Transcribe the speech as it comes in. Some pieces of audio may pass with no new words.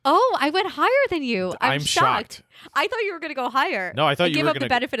I went higher than you. I'm shocked. I thought you were going to go higher. No, I thought you give were up going the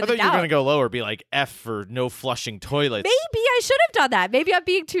benefit of the doubt. I thought you were going to go lower, be like F for no flushing toilets. Maybe I should have done that. Maybe I'm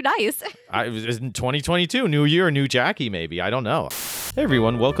being too nice. It was in 2022, new year, new Jackie, maybe. I don't know. Hey,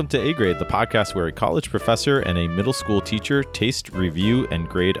 everyone. Welcome to A Grade, the podcast where a college professor and a middle school teacher taste, review, and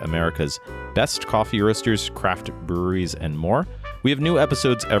grade America's best coffee roasters, craft breweries, and more. We have new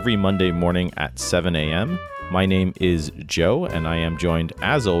episodes every Monday morning at 7 a.m. My name is Joe, and I am joined,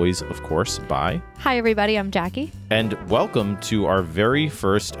 as always, of course, by... Hi, everybody. I'm Jackie. And welcome to our very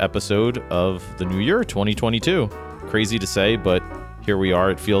first episode of the new year, 2022. Crazy to say, but here we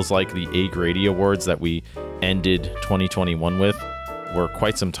are. It feels like the A Grady Awards that we ended 2021 with were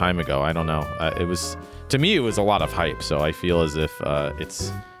quite some time ago. I don't know. To me, it was a lot of hype, so I feel as if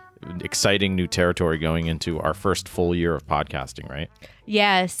it's exciting new territory going into our first full year of podcasting, right?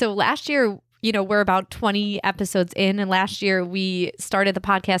 Yeah. So last year... we're about 20 episodes in, and last year we started the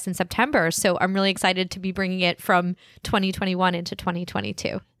podcast in September. So I'm really excited to be bringing it from 2021 into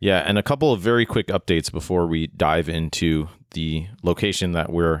 2022. Yeah, and a couple of very quick updates before we dive into the location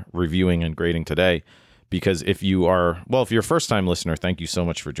that we're reviewing and grading today. Because if you're a first-time listener, thank you so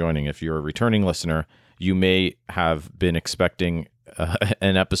much for joining. If you're a returning listener, you may have been expecting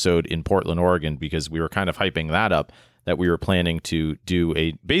an episode in Portland, Oregon, because we were kind of hyping that up, that we were planning to do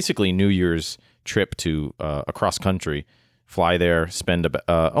a basically New Year's trip to across country, fly there, spend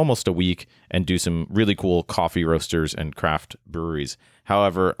almost a week, and do some really cool coffee roasters and craft breweries.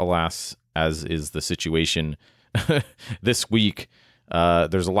 However, alas, as is the situation this week,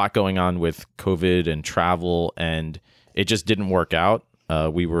 there's a lot going on with COVID and travel, and it just didn't work out.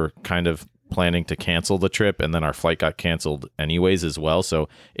 We were kind of planning to cancel the trip, and then our flight got canceled anyways as well. So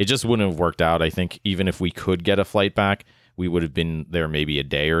it just wouldn't have worked out. I think even if we could get a flight back, we would have been there maybe a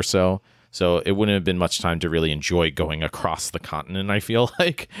day or so. So it wouldn't have been much time to really enjoy going across the continent, I feel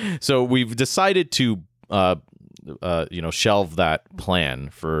like. So we've decided to, shelve that plan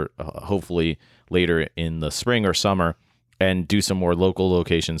for hopefully later in the spring or summer and do some more local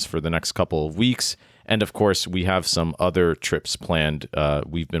locations for the next couple of weeks. And of course, we have some other trips planned.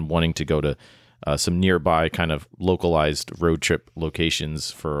 We've been wanting to go to some nearby kind of localized road trip locations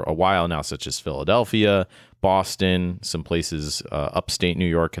for a while now, such as Philadelphia, Boston, some places upstate New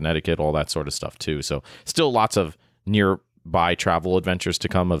York, Connecticut, all that sort of stuff too. So still lots of nearby travel adventures to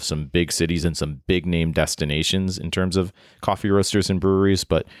come of some big cities and some big name destinations in terms of coffee roasters and breweries.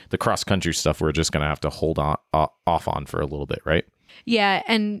 But the cross-country stuff, we're just going to have to hold off on for a little bit, right? Yeah,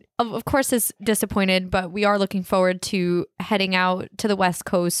 and of course it's disappointed, but we are looking forward to heading out to the West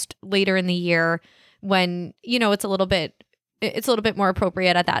Coast later in the year when, it's a little bit more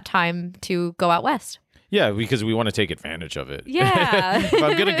appropriate at that time to go out west. Yeah, because we want to take advantage of it. Yeah. If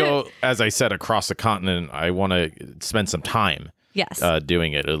I'm going to go, as I said, across the continent, I want to spend some time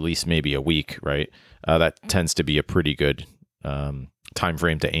doing it, at least maybe a week, right? That tends to be a pretty good time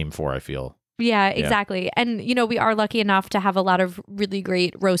frame to aim for, I feel. Yeah, exactly. Yeah. And, we are lucky enough to have a lot of really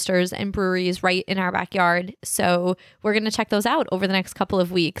great roasters and breweries right in our backyard. So we're going to check those out over the next couple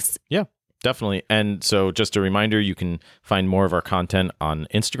of weeks. Yeah, definitely. And so just a reminder, you can find more of our content on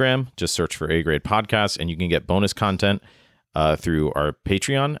Instagram. Just search for A Grade Podcast, and you can get bonus content through our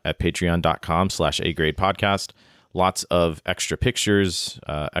Patreon at patreon.com/A Grade Podcast. Lots of extra pictures,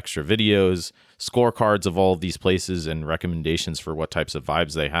 extra videos, scorecards of all of these places, and recommendations for what types of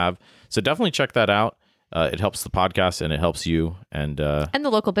vibes they have. So definitely check that out. It helps the podcast, and it helps you. And the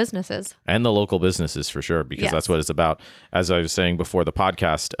local businesses. And the local businesses, for sure, because that's what it's about. As I was saying before the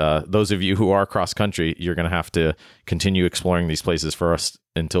podcast, those of you who are cross-country, you're going to have to continue exploring these places for us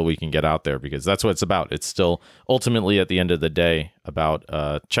until we can get out there, because that's what it's about. It's still ultimately, at the end of the day, about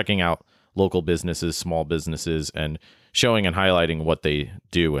checking out local businesses, small businesses, and showing and highlighting what they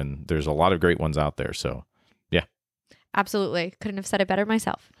do. And there's a lot of great ones out there. So, yeah. Absolutely. Couldn't have said it better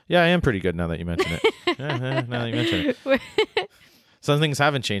myself. Yeah, I am pretty good now that you mention it. Now that you mention it. Some things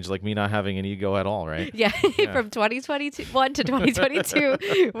haven't changed, like me not having an ego at all, right? Yeah. From 2021 to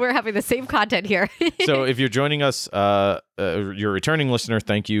 2022, we're having the same content here. So if you're joining us, you're a returning listener,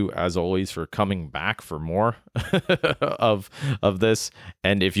 thank you, as always, for coming back for more of this.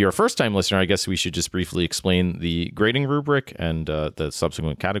 And if you're a first-time listener, I guess we should just briefly explain the grading rubric and the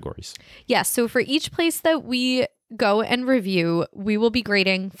subsequent categories. Yes. So for each place that we go and review, we will be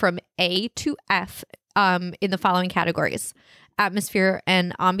grading from A to F in the following categories: atmosphere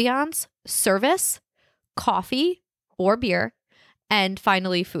and ambiance, service, coffee or beer, and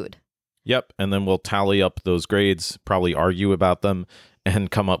finally food. Yep. And then we'll tally up those grades, probably argue about them, and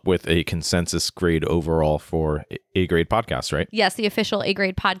come up with a consensus grade overall for A Grade Podcast, right? Yes, the official A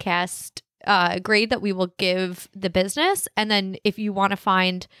Grade Podcast grade that we will give the business. And then if you want to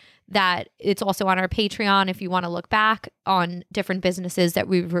find that it's also on our Patreon if you want to look back on different businesses that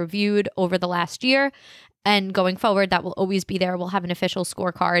we've reviewed over the last year. And going forward, that will always be there. We'll have an official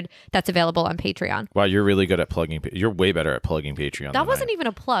scorecard that's available on Patreon. Wow, you're really good at plugging. You're way better at plugging Patreon. That wasn't even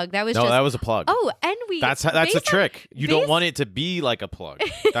a plug. That was no, just... that was a plug. Oh, and that's the trick. You don't want it to be like a plug.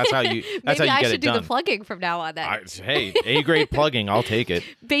 That's how you. That's how you Maybe I get should it do done. the plugging from now on. Then. Hey, A-grade plugging. I'll take it.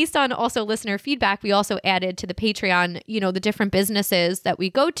 Based on also listener feedback, we also added to the Patreon, the different businesses that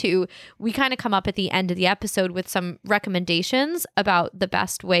we go to. We kind of come up at the end of the episode with some recommendations about the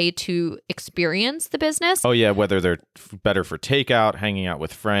best way to experience the business. Oh yeah, whether they're better for takeout, hanging out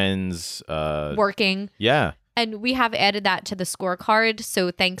with friends, working. Yeah. And we have added that to the scorecard.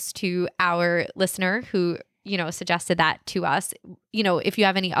 So thanks to our listener who, suggested that to us. If you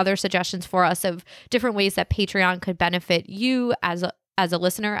have any other suggestions for us of different ways that Patreon could benefit you as a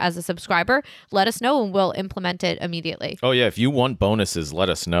listener, as a subscriber, let us know and we'll implement it immediately. Oh yeah, if you want bonuses, let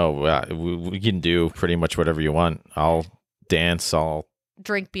us know. We can do pretty much whatever you want. I'll dance. I'll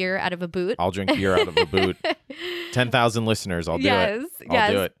drink beer out of a boot. I'll drink beer out of a boot. 10,000 listeners. I'll do it.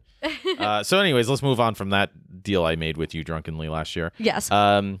 I'll do it. So anyways, let's move on from that deal I made with you drunkenly last year. Yes.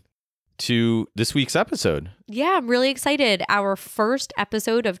 To this week's episode. Yeah, I'm really excited. Our first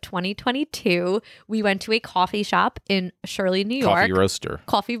episode of 2022. We went to a coffee shop in Shirley, New York.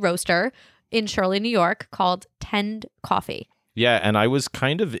 Coffee roaster in Shirley, New York called Tend Coffee. Yeah, and I was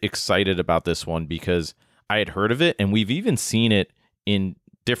kind of excited about this one because I had heard of it and we've even seen it in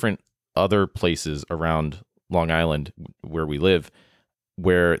different other places around Long Island where we live,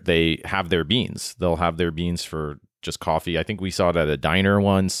 where they have their beans. They'll have their beans for just coffee. I think we saw it at a diner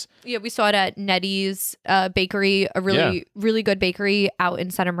once. Yeah, we saw it at Nettie's bakery, a really good bakery out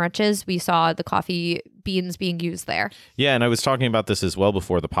in Center Marches. We saw the coffee beans being used there. Yeah, and I was talking about this as well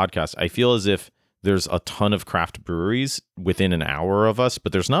before the podcast. I feel as if there's a ton of craft breweries within an hour of us,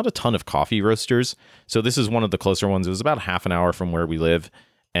 but there's not a ton of coffee roasters. So this is one of the closer ones. It was about half an hour from where we live,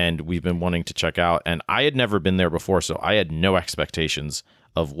 and we've been wanting to check out. And I had never been there before, so I had no expectations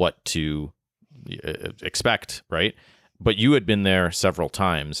of what to expect, right? But you had been there several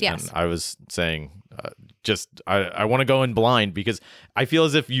times, yes. And I was saying, I want to go in blind because I feel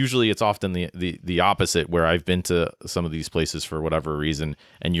as if usually it's often the opposite, where I've been to some of these places for whatever reason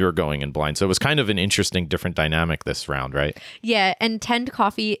and you're going in blind. So it was kind of an interesting, different dynamic this round, right? Yeah, and Tend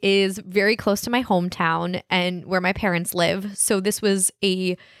Coffee is very close to my hometown and where my parents live. So this was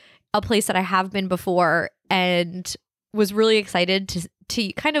a place that I have been before and was really excited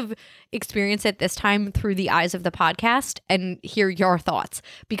to kind of experience it this time through the eyes of the podcast and hear your thoughts.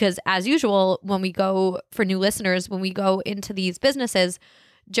 Because as usual, when we go, for new listeners, when we go into these businesses,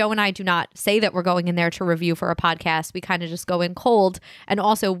 Joe and I do not say that we're going in there to review for a podcast. We kind of just go in cold. And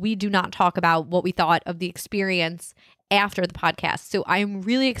also, we do not talk about what we thought of the experience after the podcast. So I'm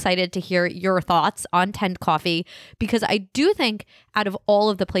really excited to hear your thoughts on Tend Coffee, because I do think out of all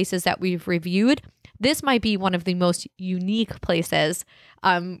of the places that we've reviewed, this might be one of the most unique places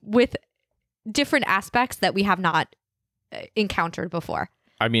with different aspects that we have not encountered before.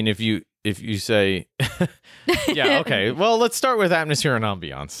 I mean, if you say, yeah, okay. Well, let's start with atmosphere and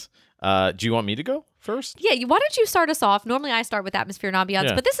ambiance. Do you want me to go first? Yeah. Why don't you start us off? Normally I start with atmosphere and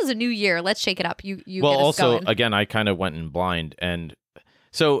ambiance, but this is a new year. Let's shake it up. You well, get us also, going. Again, I kind of went in blind. And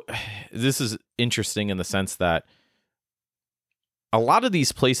so this is interesting in the sense that a lot of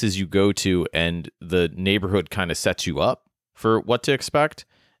these places you go to and the neighborhood kind of sets you up for what to expect.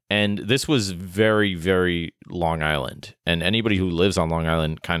 And this was very, very Long Island. And anybody who lives on Long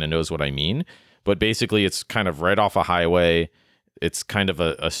Island kind of knows what I mean. But basically, it's kind of right off a highway. It's kind of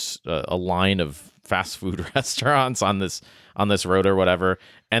a line of fast food restaurants on this road or whatever.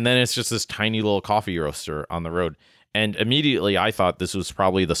 And then it's just this tiny little coffee roaster on the road. And immediately I thought this was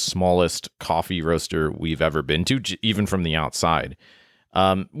probably the smallest coffee roaster we've ever been to, even from the outside,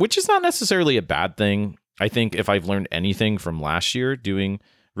 which is not necessarily a bad thing. I think if I've learned anything from last year doing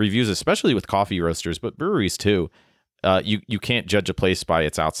reviews, especially with coffee roasters, but breweries too, you can't judge a place by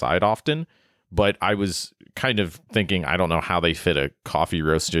its outside often. But I was kind of thinking, I don't know how they fit a coffee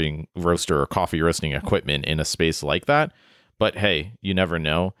roaster or coffee roasting equipment in a space like that. But hey, you never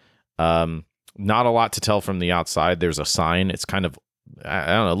know. Not a lot to tell from the outside. There's a sign. It's kind of, I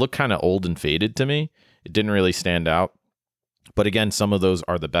don't know, looked kind of old and faded to me. It didn't really stand out. But again, some of those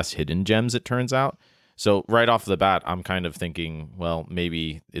are the best hidden gems, it turns out. So right off the bat, I'm kind of thinking, well,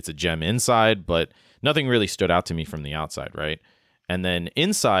 maybe it's a gem inside, but nothing really stood out to me from the outside, right? And then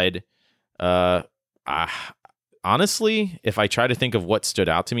inside, honestly, if I try to think of what stood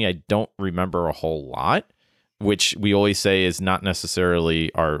out to me, I don't remember a whole lot. which we always say is not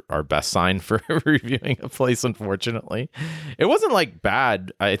necessarily our best sign for reviewing a place, unfortunately. It wasn't like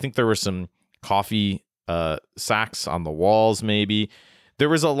bad. I think there were some coffee sacks on the walls, maybe. There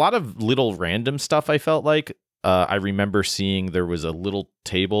was a lot of little random stuff, I felt like. I remember seeing there was a little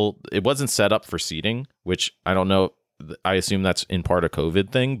table. It wasn't set up for seating, which I don't know. I assume that's in part a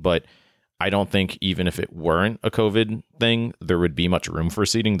COVID thing, but I don't think even if it weren't a COVID thing, there would be much room for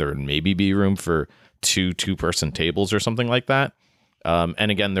seating. There would maybe be room for two-person tables or something like that. And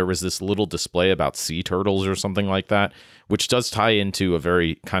again, there was this little display about sea turtles or something like that, which does tie into a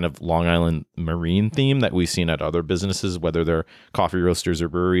very kind of Long Island marine theme that we've seen at other businesses, whether they're coffee roasters or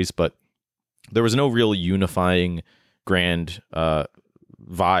breweries. But there was no real unifying grand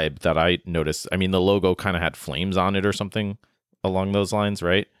vibe that I noticed. I mean, the logo kind of had flames on it or something along those lines,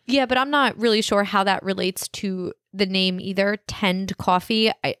 right? Yeah, but I'm not really sure how that relates to the name either. Tend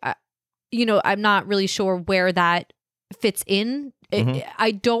Coffee. I'm not really sure where that fits in.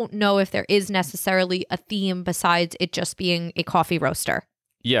 I don't know if there is necessarily a theme besides it just being a coffee roaster.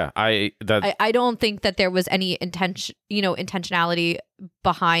 Yeah, I don't think that there was any intentionality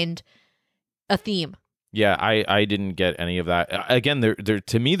behind a theme. Yeah, I didn't get any of that. Again, there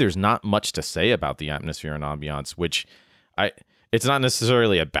to me, there's not much to say about the atmosphere and ambiance, which it's not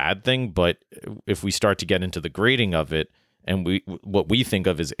necessarily a bad thing, but if we start to get into the grading of it, and what we think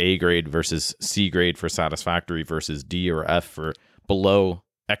of as A grade versus C grade for satisfactory versus D or F for below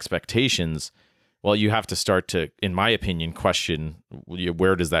expectations, well, you have to start to, in my opinion, question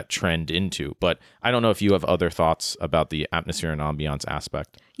where does that trend into. But I don't know if you have other thoughts about the atmosphere and ambiance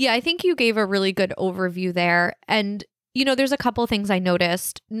aspect. Yeah, I think you gave a really good overview there. And, there's a couple of things I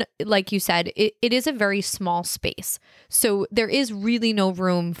noticed. Like you said, it is a very small space. So there is really no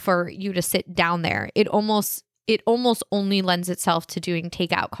room for you to sit down there. It almost only lends itself to doing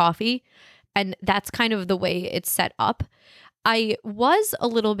takeout coffee. And that's kind of the way it's set up. I was a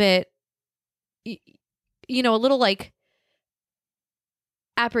little bit, a little like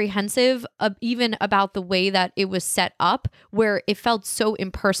apprehensive even about the way that it was set up, where it felt so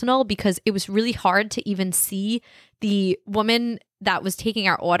impersonal because it was really hard to even see the woman that was taking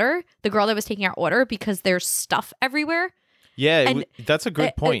our order, the girl that was taking our order, because there's stuff everywhere. Yeah, that's a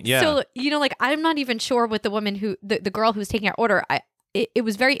good point. Yeah. So, I'm not even sure with the woman the girl who was taking our order. It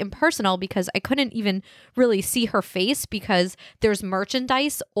was very impersonal because I couldn't even really see her face because there's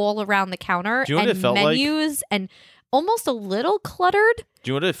merchandise all around the counter and menus and almost a little cluttered.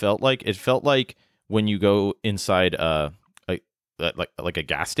 Do you know what it felt like? It felt like when you go inside like a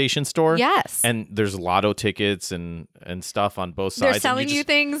gas station store. Yes. And there's lotto tickets and stuff on both sides. They're selling you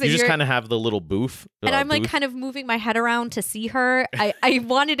things. You just kind of have the little booth. And I'm like kind of moving my head around to see her. I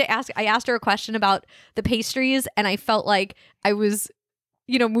wanted to I asked her a question about the pastries, and I felt like I was,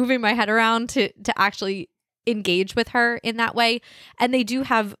 moving my head around to actually engage with her in that way. And they do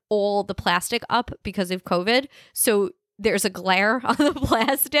have all the plastic up because of COVID. So there's a glare on the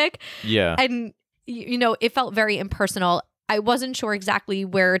plastic. Yeah. And, it felt very impersonal. I wasn't sure exactly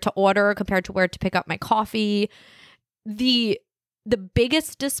where to order compared to where to pick up my coffee. The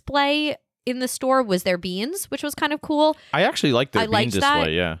biggest display in the store was their beans, which was kind of cool. I actually liked their bean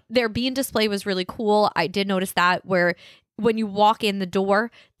display, yeah. Their bean display was really cool. I did notice that, where when you walk in the door,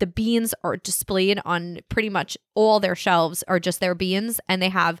 the beans are displayed on pretty much all their shelves are just their beans, and they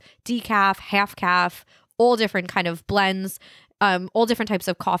have decaf, half calf, all different kind of blends, all different types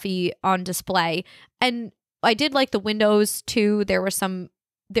of coffee on display. And I did like the windows too. There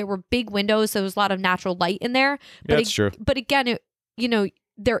were big windows, so there was a lot of natural light in there. But that's true. But again,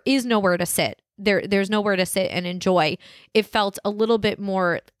 there is nowhere to sit. There's nowhere to sit and enjoy. It felt a little bit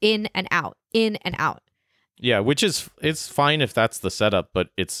more in and out. Yeah, which it's fine if that's the setup, but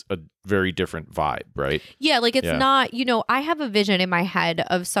it's a very different vibe, right? Yeah, like it's not, I have a vision in my head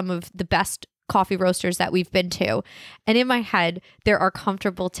of some of the best coffee roasters that we've been to. And in my head, there are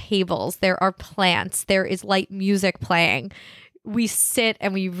comfortable tables, there are plants, there is light music playing. We sit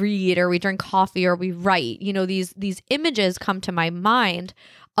and we read, or we drink coffee, or we write. These images come to my mind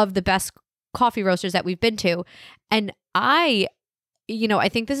of the best coffee roasters that we've been to. And I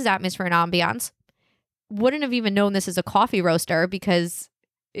think this is atmosphere and ambiance. Wouldn't have even known this is a coffee roaster because,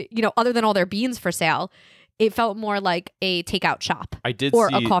 other than all their beans for sale, it felt more like a takeout shop a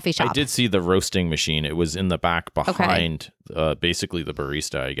coffee shop. I did see the roasting machine. It was in the back behind basically the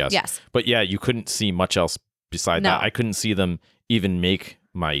barista, I guess. Yes. But yeah, you couldn't see much else beside that. I couldn't see them even make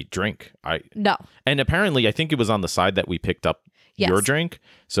my drink. No. And apparently, I think it was on the side that we picked up your drink.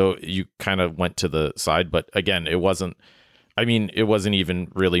 So you kind of went to the side. But again, it wasn't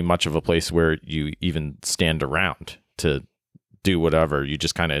even really much of a place where you even stand around to do whatever. You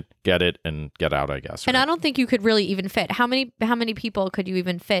just kind of get it and get out, I guess. And right? I don't think you could really even fit. How many people could you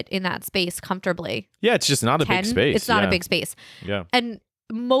even fit in that space comfortably? Yeah, it's just not a 10? big space. It's not Yeah. a big space. Yeah. And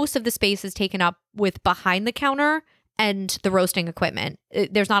most of the space is taken up with behind the counter and the roasting equipment.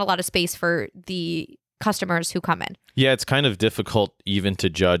 There's not a lot of space for the customers who come in. Yeah, it's kind of difficult even to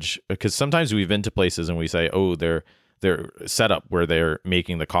judge because sometimes we've been to places and we say, oh, their setup where they're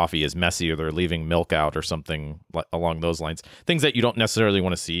making the coffee is messy or they're leaving milk out or something along those lines. Things that you don't necessarily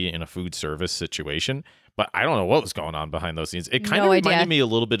want to see in a food service situation. But I don't know what was going on behind those scenes. It kind of reminded me a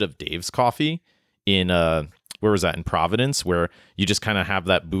little bit of Dave's Coffee in where was that, in Providence, where you just kind of have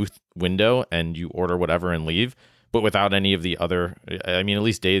that booth window and you order whatever and leave, but without any of the other. I mean, at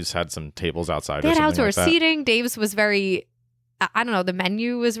least Dave's had some tables outside. They had or outdoor like that. seating. Dave's was very, I don't know. The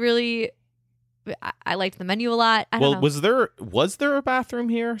menu was really. I liked the menu a lot. I don't know. was there a bathroom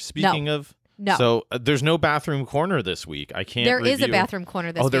here? Speaking of. No. So there's no bathroom corner this week. I can't. There is a review- bathroom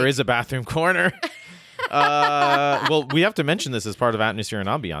corner this week. There is a bathroom corner. Well, we have to mention this as part of Atmosphere and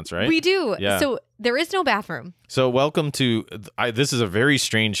Ambiance, right? We do. Yeah. So there is no bathroom. So welcome to this is a very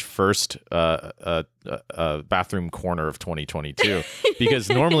strange first bathroom corner of 2022 because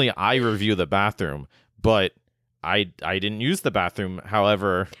normally I review the bathroom, but I didn't use the bathroom.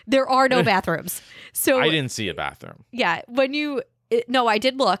 However, There are no bathrooms. So I didn't see a bathroom. yeah, no, I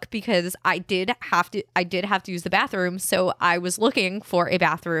did look because I did have to use the bathroom. So I was looking for a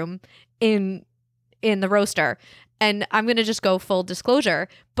bathroom in the roaster. And I'm going to just go full disclosure,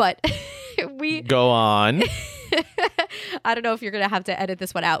 but Go on. I don't know if you're going to have to edit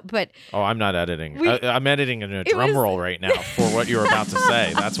this one out, but Oh, I'm not editing. I'm editing in a drum roll right now for what you're about to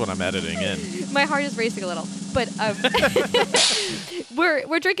say. That's what I'm editing in. my heart is racing a little. But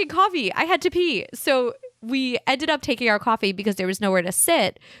we're drinking coffee. I had to pee. So we ended up taking our coffee because there was nowhere to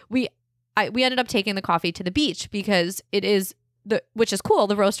sit. We ended up taking the coffee to the beach because it is which is cool.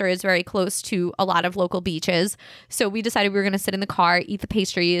 The roaster is very close to a lot of local beaches. So we decided we were going to sit in the car, eat the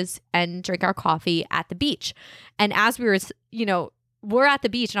pastries, and drink our coffee at the beach. And as we were, we're at the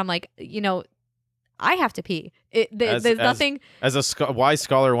beach, and I'm like, I have to pee. There's nothing. As a wise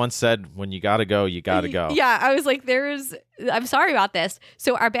scholar once said, when you got to go, you got to go. Yeah, I was like, I'm sorry about this.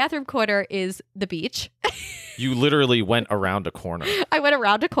 So our bathroom corner is the beach. You literally went around a corner. I went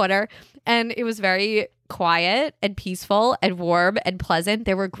around a corner, and it was very quiet and peaceful and warm and pleasant.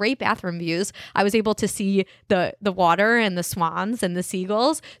 There were great bathroom views. I was able to see the water and the swans and the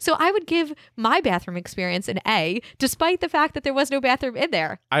seagulls. So I would give my bathroom experience an A, despite the fact that there was no bathroom in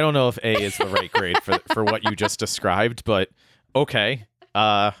there. I don't know if A is the right grade for what you just described, but okay.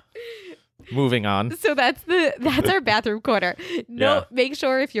 Moving on. So that's our bathroom corner. Make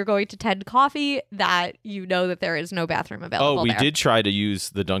sure if you're going to Tend Coffee that you know that there is no bathroom available. Oh, we there. did try to use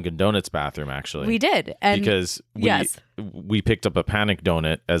the Dunkin' Donuts bathroom actually. We did, and because we picked up a panic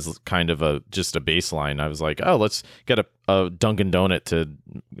donut as kind of just a baseline. I was like, oh, let's get a Dunkin' Donut to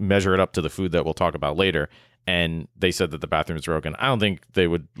measure it up to the food that we'll talk about later. And they said that the bathroom is broken. I don't think they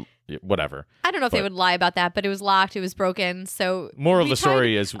would. Whatever. I don't know if they would lie about that, but it was locked. It was broken. So moral of the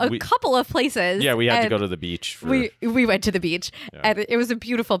story is a couple of places. Yeah, we had to go to the beach. We went to the beach, and it was a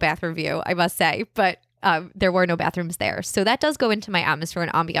beautiful bathroom view, I must say. But there were no bathrooms there, so that does go into my atmosphere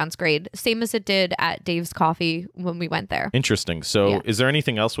and ambiance grade, same as it did at Dave's Coffee when we went there. Interesting. So, is there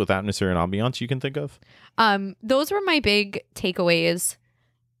anything else with atmosphere and ambiance you can think of? Those were my big takeaways.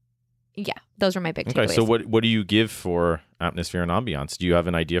 Yeah, those were my big takeaways. Okay, so what do you give for atmosphere and ambiance? Do you have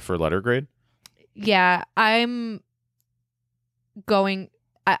an idea for letter grade? Yeah, I'm going.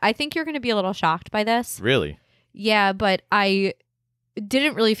 I think you're going to be a little shocked by this. Really? Yeah, but I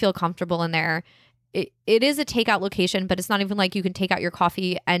didn't really feel comfortable in there. It is a takeout location, but it's not even like you can take out your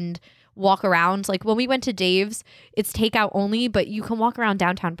coffee and walk around. Like when we went to Dave's, it's takeout only, but you can walk around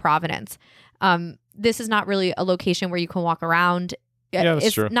downtown Providence. This is not really a location where you can walk around. Yeah,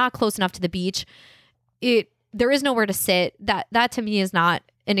 that's true. It's not close enough to the beach. There is nowhere to sit. That to me is not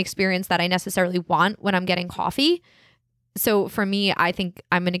an experience that I necessarily want when I'm getting coffee. So for me, I think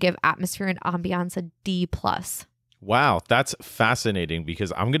I'm going to give atmosphere and ambiance a D+. Wow, that's fascinating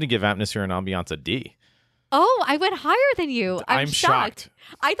because I'm going to give atmosphere and ambiance a D. Oh, I went higher than you. I'm shocked.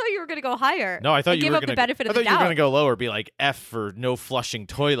 I thought you were going to go higher. No, I thought you were going to give up the benefit of the doubt. I thought you were going to go lower, be like F for no flushing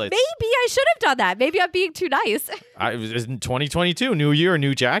toilets. Maybe I should have done that. Maybe I'm being too nice. It was in 2022, new year,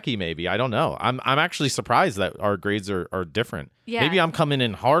 new Jackie. Maybe I don't know. I'm actually surprised that our grades are different. Yeah. Maybe I'm coming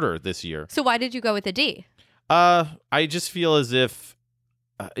in harder this year. So why did you go with a D? I just feel as if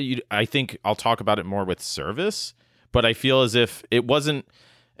I think I'll talk about it more with service, but I feel as if it wasn't.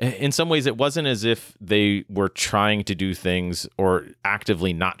 In some ways, it wasn't as if they were trying to do things or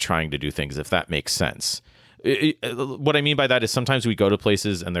actively not trying to do things, if that makes sense. What I mean by that is sometimes we go to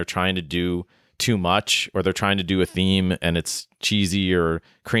places and they're trying to do too much, or they're trying to do a theme and it's cheesy or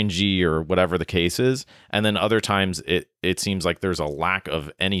cringy or whatever the case is. And then other times it seems like there's a lack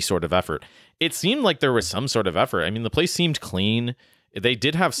of any sort of effort. It seemed like there was some sort of effort. I mean, the place seemed clean. They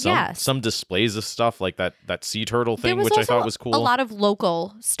did have some displays of stuff like that sea turtle thing, which I thought was cool. A lot of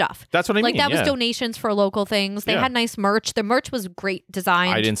local stuff. That's what I mean. Like that was donations for local things. They had nice merch. The merch was great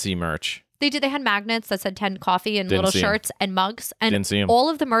designed. I didn't see merch. They did. They had magnets that said 10 coffee and little shirts and mugs. And didn't see 'em. All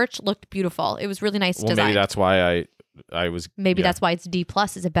of the merch looked beautiful. It was really nice design. Maybe that's why I was. Maybe that's why it's D+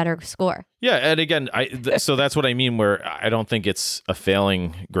 is a better score. Yeah, and again, so that's what I mean. Where I don't think it's a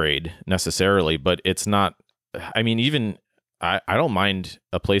failing grade necessarily, but it's not. I mean, even I don't mind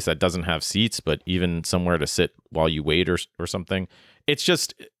a place that doesn't have seats, but even somewhere to sit while you wait or something. It's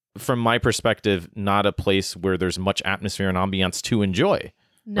just, from my perspective, not a place where there's much atmosphere and ambiance to enjoy.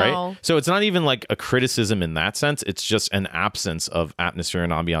 No. Right? So it's not even like a criticism in that sense. It's just an absence of atmosphere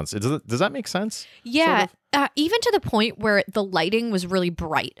and ambiance. Does that make sense? Yeah. Sort of? Even to the point where the lighting was really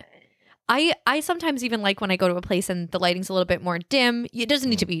bright. I sometimes even like when I go to a place and the lighting's a little bit more dim. It doesn't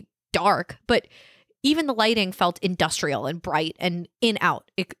need to be dark, but even the lighting felt industrial and bright and in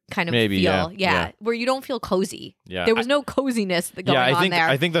out. It kind of where you don't feel cozy. Yeah, there was no coziness going on there.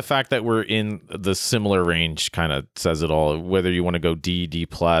 I think the fact that we're in the similar range kind of says it all. Whether you want to go D+, C-,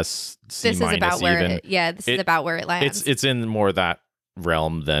 this is about where this is about where it lands. It's in more that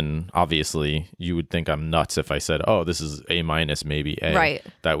realm than, obviously, you would think I'm nuts if I said, oh, this is A-, maybe A. Right.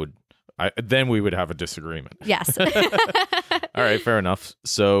 That would. Then we would have a disagreement. Yes. All right, fair enough.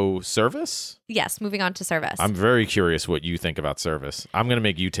 So service? Yes, moving on to service. I'm very curious what you think about service. I'm going to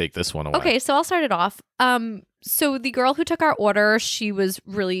make you take this one away. Okay, so I'll start it off. So the girl who took our order, she was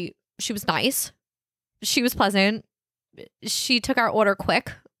nice. She was pleasant. She took our order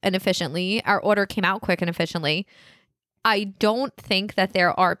quick and efficiently. Our order came out quick and efficiently. I don't think that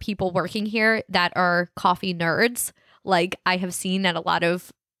there are people working here that are coffee nerds like I have seen at a lot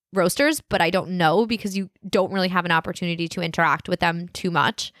of roasters, but I don't know because you don't really have an opportunity to interact with them too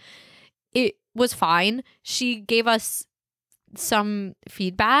much. It was fine. She gave us some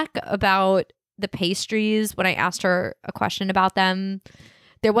feedback about the pastries when I asked her a question about them.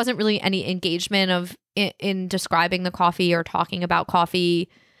 There wasn't really any engagement in describing the coffee or talking about coffee.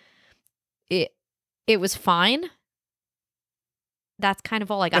 It was fine. That's kind of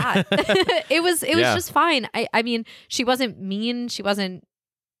all I got. It was just fine. I mean, she wasn't mean. She wasn't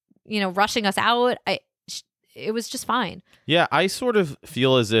rushing us out. It was just fine. Yeah, I sort of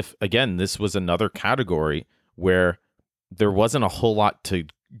feel as if, again, this was another category where there wasn't a whole lot to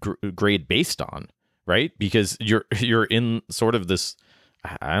grade based on, right? Because you're in sort of this,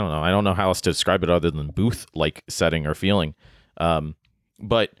 I don't know how else to describe it other than booth-like setting or feeling.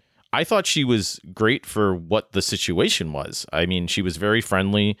 But I thought she was great for what the situation was. I mean, she was very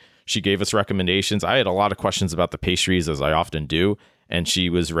friendly. She gave us recommendations. I had a lot of questions about the pastries, as I often do, and she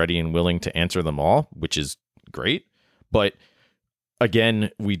was ready and willing to answer them all, which is great. But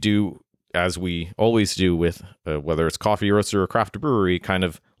again, we do, as we always do with whether it's coffee roaster or craft brewery, kind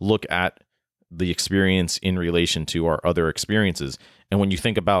of look at the experience in relation to our other experiences. And when you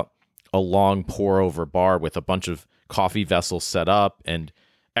think about a long pour over bar with a bunch of coffee vessels set up and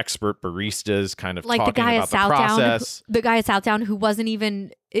expert baristas kind of like talking about the process. The guy at Southdown who wasn't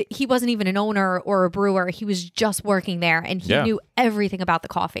even an owner or a brewer. He was just working there and he knew everything about the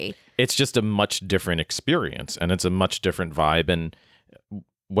coffee. It's just a much different experience and it's a much different vibe and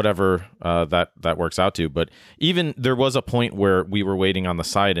whatever that works out to. But even there was a point where we were waiting on the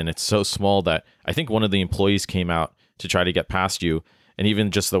side and it's so small that I think one of the employees came out to try to get past you. And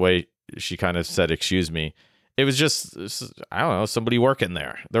even just the way she kind of said, "Excuse me," it was just, I don't know, somebody working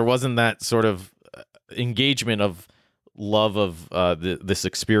there. There wasn't that sort of engagement of love of this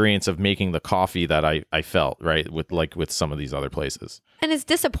experience of making the coffee that I felt, right, with some of these other places. And it's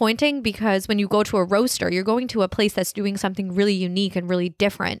disappointing because when you go to a roaster, you're going to a place that's doing something really unique and really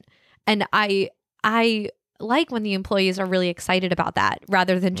different. And I like when the employees are really excited about that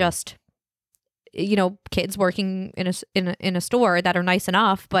rather than just, kids working in a store that are nice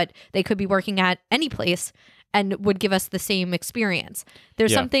enough, but they could be working at any place and would give us the same experience.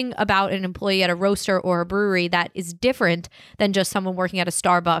 There's something about an employee at a roaster or a brewery that is different than just someone working at a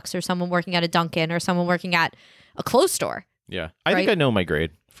Starbucks or someone working at a Dunkin' or someone working at a clothes store. Yeah. I think I know my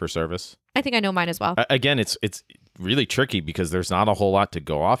grade for service. I think I know mine as well. Again, it's really tricky because there's not a whole lot to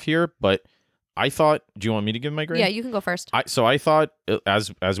go off here, but I thought, do you want me to give my grade? Yeah, you can go first. I thought,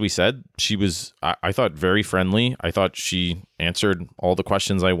 as we said, she was, I thought, very friendly. I thought she answered all the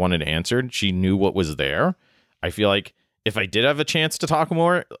questions I wanted answered. She knew what was there. I feel like if I did have a chance to talk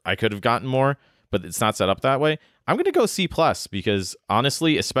more, I could have gotten more. but it's not set up that way. I'm going to go C plus because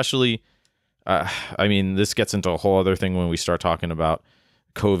honestly, especially, I mean, this gets into a whole other thing when we start talking about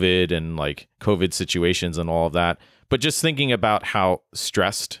COVID and like COVID situations and all of that. But just thinking about how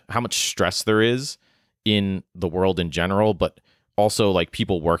much stress there is in the world in general, but also like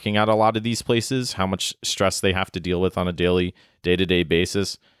people working at a lot of these places, how much stress they have to deal with on a day-to-day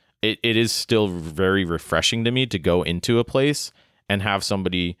basis. It is still very refreshing to me to go into a place and have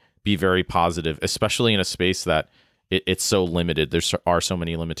somebody be very positive, especially in a space that it's so limited. There are so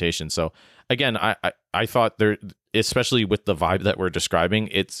many limitations. So again, I thought there, especially with the vibe that we're describing,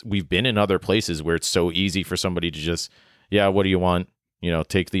 we've been in other places where it's so easy for somebody to just, yeah, what do you want?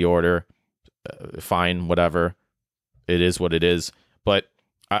 Take the order, fine, whatever. It is what it is. But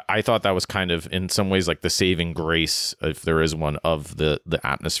I thought that was kind of in some ways like the saving grace, if there is one, of the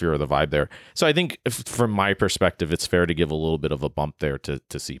atmosphere or the vibe there. So I think from my perspective, it's fair to give a little bit of a bump there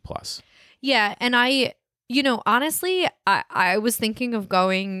to C+. Yeah. And honestly, I was thinking of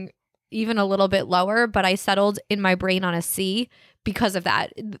going even a little bit lower, but I settled in my brain on a C because of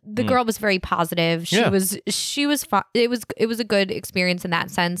that. The girl was very positive. She was fun. It was a good experience in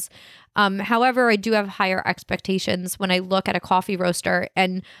that sense. However, I do have higher expectations when I look at a coffee roaster,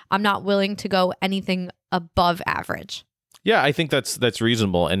 and I'm not willing to go anything above average. Yeah, I think that's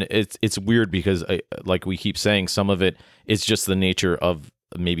reasonable, and it's weird because like we keep saying, some of it is just the nature of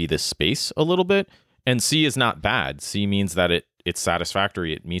maybe the space a little bit. And C is not bad. C means that it's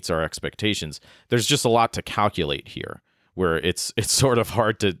satisfactory. It meets our expectations. There's just a lot to calculate here, where it's sort of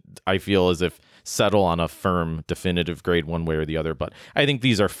hard to, I feel, as if settle on a firm, definitive grade one way or the other. But I think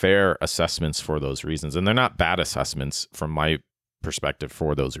these are fair assessments for those reasons, and they're not bad assessments from my perspective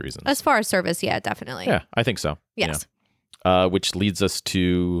for those reasons. As far as service, yeah, definitely. Yeah, I think so. Yes. Yeah. Which leads us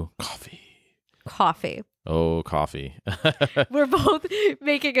to coffee. Coffee. Oh, coffee. We're both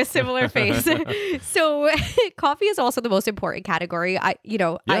making a similar face. So coffee is also the most important category, I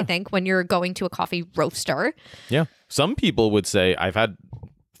think, when you're going to a coffee roaster. Yeah. Some people would say, I've had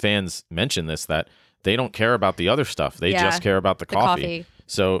fans mention this, that they don't care about the other stuff. They just care about the coffee.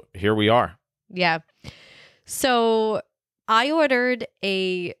 So here we are. Yeah. So I ordered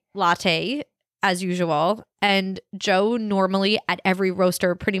a latte as usual. And Joe normally at every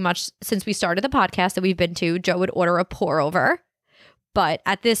roaster, pretty much since we started the podcast that we've been to, Joe would order a pour over. But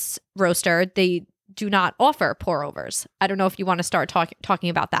at this roaster, they do not offer pour overs. I don't know if you want to start talking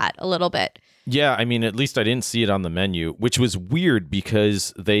about that a little bit. Yeah, I mean, at least I didn't see it on the menu, which was weird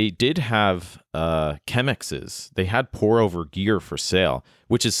because they did have Chemexes. They had pour over gear for sale,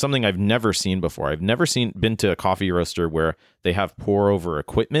 which is something I've never seen before. I've never been to a coffee roaster where they have pour over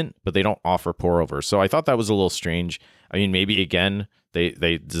equipment, but they don't offer pour over. So I thought that was a little strange. I mean, maybe again,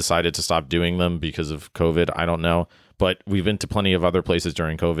 they decided to stop doing them because of COVID. I don't know. But we've been to plenty of other places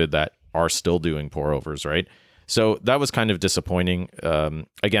during COVID that are still doing pour overs, right? So that was kind of disappointing.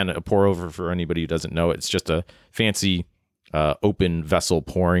 Again, a pour over, for anybody who doesn't know, it's just a fancy open vessel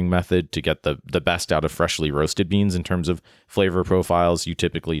pouring method to get the best out of freshly roasted beans in terms of flavor profiles. You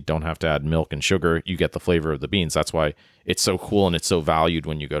typically don't have to add milk and sugar. You get the flavor of the beans. That's why it's so cool and it's so valued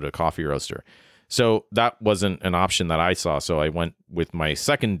when you go to a coffee roaster. So that wasn't an option that I saw. So I went with my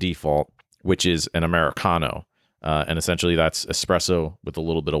second default, which is an Americano. And essentially that's espresso with a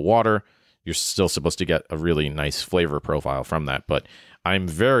little bit of water. You're still supposed to get a really nice flavor profile from that. But I'm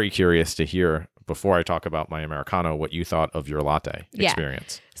very curious to hear, before I talk about my Americano, what you thought of your latte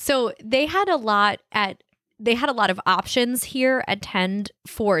experience. So they had a lot of options here at Tend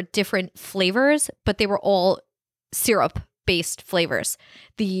for different flavors, but they were all syrup-based flavors.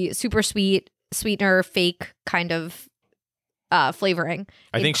 The super sweet, sweetener, fake kind of flavoring.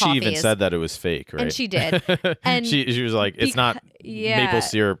 I think she even said that it was fake, right? And she did. And she was like, it's not maple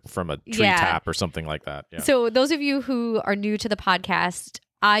syrup from a tree tap or something like that. Yeah. So those of you who are new to the podcast,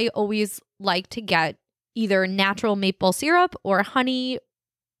 I always like to get either natural maple syrup or honey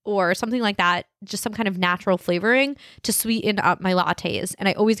or something like that, just some kind of natural flavoring to sweeten up my lattes. And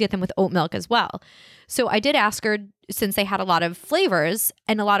I always get them with oat milk as well. So I did ask her, since they had a lot of flavors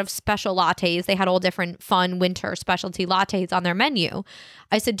and a lot of special lattes, they had all different fun winter specialty lattes on their menu.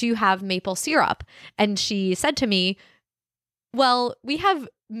 I said, do you have maple syrup? And she said to me, well, we have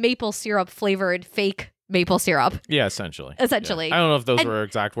maple syrup flavored fake maple syrup. Yeah, essentially. Yeah. I don't know if those were her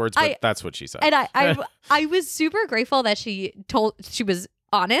exact words, but that's what she said. And I was super grateful that she was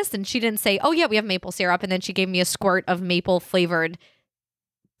honest and she didn't say, oh yeah, we have maple syrup, and then she gave me a squirt of maple flavored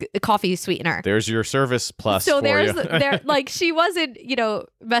coffee sweetener. There's your service plus. So there, like she wasn't,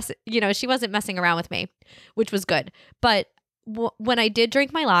 she wasn't messing around with me, which was good. But when I did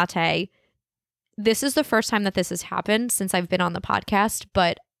drink my latte, this is the first time that this has happened since I've been on the podcast,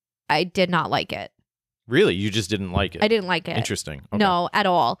 but I did not like it. Really? You just didn't like it? I didn't like it. Interesting. Okay. No, at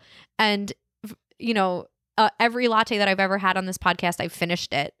all. And, every latte that I've ever had on this podcast, I've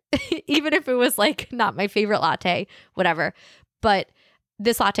finished it, even if it was like not my favorite latte, whatever. But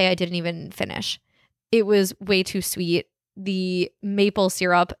this latte, I didn't even finish. It was way too sweet. The maple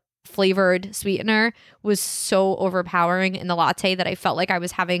syrup flavored sweetener was so overpowering in the latte that I felt like I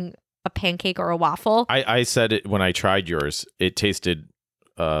was having a pancake or a waffle. I said it when I tried yours. It tasted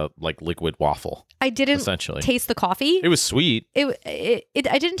like liquid waffle. I didn't essentially taste the coffee. It was sweet. I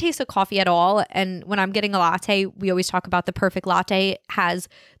didn't taste the coffee at all. And when I'm getting a latte, we always talk about the perfect latte has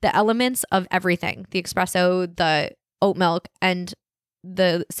the elements of everything: the espresso, the oat milk, and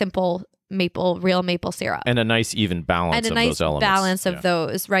the simple real maple syrup, and a nice even balance and a of nice those elements. balance of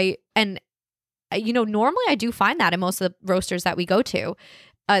those, right? And normally I do find that in most of the roasters that we go to.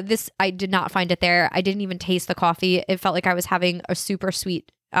 This, I did not find it there. I didn't even taste the coffee. It felt like I was having a super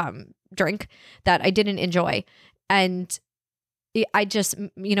sweet drink that I didn't enjoy. And I just,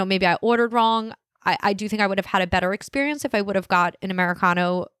 maybe I ordered wrong. I do think I would have had a better experience if I would have got an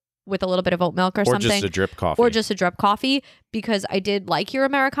Americano with a little bit of oat milk or something. Or just a drip coffee. Or just a drip coffee, because I did like your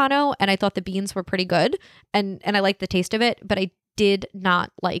Americano and I thought the beans were pretty good and I liked the taste of it, but I did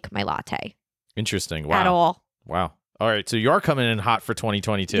not like my latte. Interesting. Wow. At all. Wow. All right. So you are coming in hot for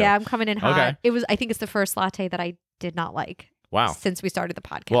 2022. Yeah, I'm coming in hot. Okay. I think it's the first latte that I did not like. Wow. Since we started the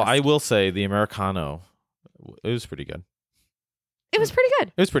podcast. Well, I will say the Americano, it was pretty good. It was pretty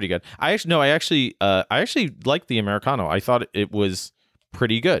good. It was pretty good. I actually liked the Americano. I thought it was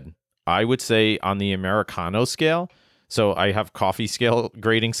pretty good. I would say on the Americano scale. So I have coffee scale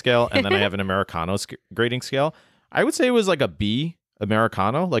grading scale, and then I have an Americano grading scale. I would say it was like a B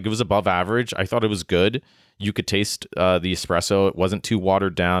Americano. Like it was above average. I thought it was good. You could taste the espresso. It wasn't too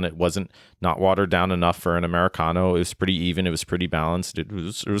watered down. It wasn't not watered down enough for an Americano. It was pretty even. It was pretty balanced. It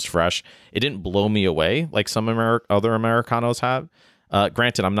was fresh. It didn't blow me away like some other Americanos have.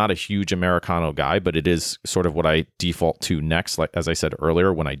 Granted, I'm not a huge Americano guy, but it is sort of what I default to next, like as I said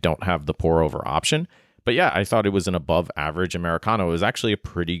earlier, when I don't have the pour over option. But yeah, I thought it was an above average Americano. It was actually a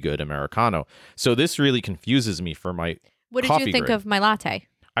pretty good Americano. So this really confuses me for my What did coffee you think grade. of my latte?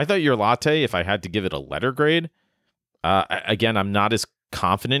 I thought your latte, if I had to give it a letter grade, again, I'm not as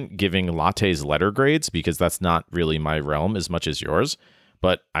confident giving lattes letter grades because that's not really my realm as much as yours.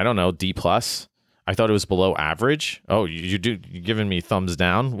 But I don't know, D+. I thought it was below average. Oh, you're giving me thumbs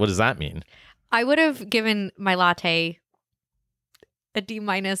down? What does that mean? I would have given my latte a D-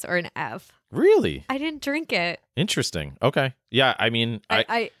 or an F. Really? I didn't drink it. Interesting. Okay. Yeah, I mean,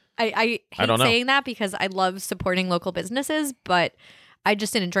 I hate saying that because I love supporting local businesses, but I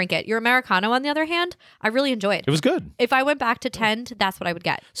just didn't drink it. Your Americano, on the other hand, I really enjoyed. It was good. If I went back to 10, that's what I would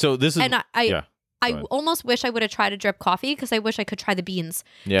get. So this is... And yeah. I almost wish I would have tried a drip coffee because I wish I could try the beans.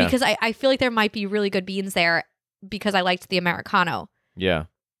 Yeah. Because I feel like there might be really good beans there because I liked the Americano. Yeah.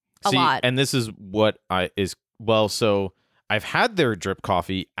 A lot. And this is what so I've had their drip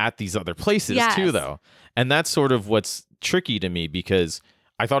coffee at these other places too, though. And that's sort of what's tricky to me because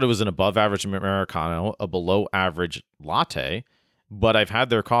I thought it was an above average Americano, a below average latte, but I've had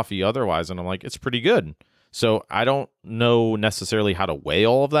their coffee otherwise and I'm like, it's pretty good. So I don't know necessarily how to weigh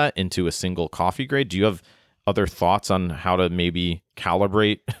all of that into a single coffee grade. Do you have other thoughts on how to maybe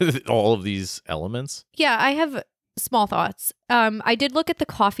calibrate all of these elements? Yeah, I have small thoughts. I did look at the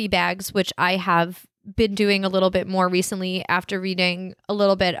coffee bags, which I have been doing a little bit more recently after reading a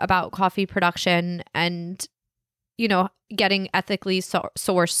little bit about coffee production and, getting ethically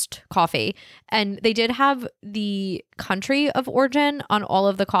sourced coffee. And they did have the country of origin on all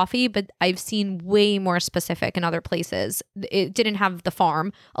of the coffee, but I've seen way more specific in other places. It didn't have the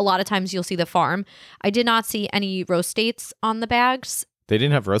farm. A lot of times you'll see the farm. I did not see any roast dates on the bags. They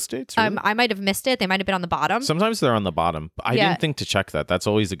didn't have roast dates? Really? I might have missed it. They might have been on the bottom. Sometimes they're on the bottom. I didn't think to check that. That's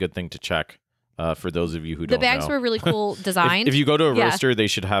always a good thing to check. For those of you who don't know. The bags were really cool designed. If you go to a roaster, they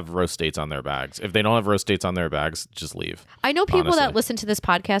should have roast dates on their bags. If they don't have roast dates on their bags, just leave. I know people that listen to this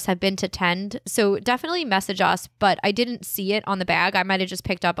podcast have been to Tend, so definitely message us, but I didn't see it on the bag. I might have just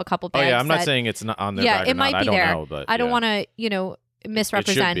picked up a couple bags. Oh yeah, I'm not saying it's not on their bag. Yeah, it might be there. I don't know, but I don't want to,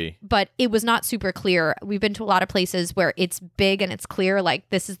 misrepresent, but it was not super clear. We've been to a lot of places where it's big and it's clear, like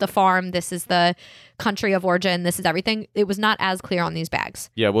this is the farm, this is the country of origin, this is everything. It was not as clear on these bags.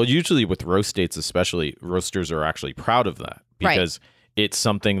 Yeah, well, usually with roast dates especially, roasters are actually proud of that because it's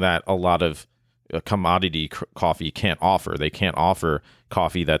something that a lot of commodity coffee can't offer. They can't offer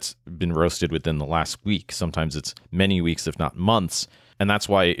coffee that's been roasted within the last week. Sometimes it's many weeks, if not months. And that's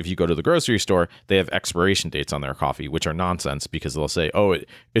why if you go to the grocery store, they have expiration dates on their coffee, which are nonsense because they'll say, oh,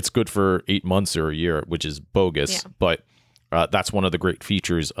 it's good for 8 months or a year, which is bogus. Yeah. But That's one of the great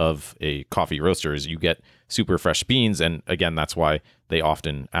features of a coffee roaster is you get super fresh beans. And again, that's why they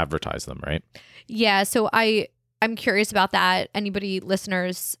often advertise them, right? Yeah. So I'm curious about that. Anybody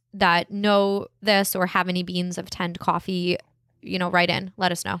listeners that know this or have any beans of Tend coffee, write in,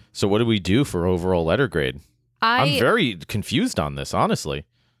 let us know. So what do we do for overall letter grade? I'm very confused on this, honestly.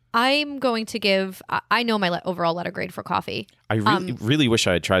 I'm going to give, I know my overall letter grade for coffee. I really wish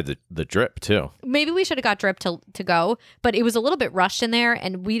I had tried the drip too. Maybe we should have got drip to go, but it was a little bit rushed in there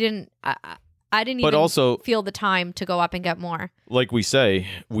and we didn't, I didn't even also feel the time to go up and get more. Like we say,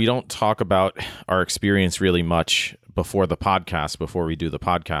 we don't talk about our experience really much before the podcast, before we do the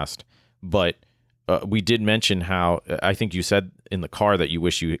podcast. But we did mention how, I think you said in the car that you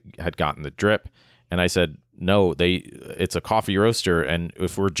wish you had gotten the drip. And I said, no, it's a coffee roaster. And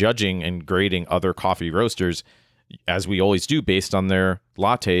if we're judging and grading other coffee roasters, as we always do, based on their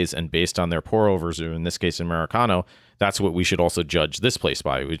lattes and based on their pour overs, or in this case, Americano, that's what we should also judge this place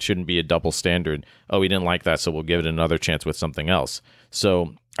by. It shouldn't be a double standard. Oh, we didn't like that, so we'll give it another chance with something else.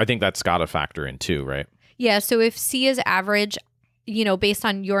 So I think that's got to factor in too, right? Yeah. So if C is average, based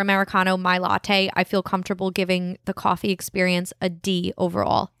on your Americano, my latte, I feel comfortable giving the coffee experience a D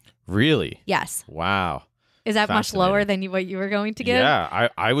overall. Really? Yes. Wow. Is that much lower than what you were going to give? Yeah,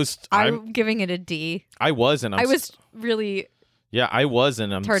 I'm giving it a D. I was, and I was really. Yeah, I was,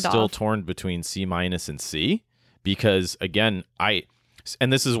 and I'm still off. torn between C- and C, because again,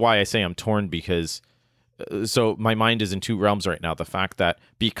 and this is why I say I'm torn, because so my mind is in two realms right now. The fact that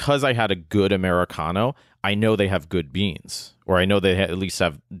because I had a good Americano, I know they have good beans, or I know they at least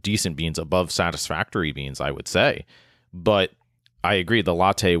have decent beans, above satisfactory beans, I would say. But I agree, the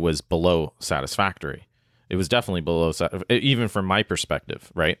latte was below satisfactory. It was definitely below, even from my perspective,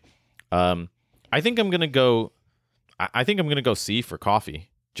 right? I think I'm gonna go. I think I'm gonna go C for coffee.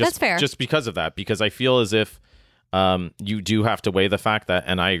 That's fair. Just because of that, because I feel as if you do have to weigh the fact that,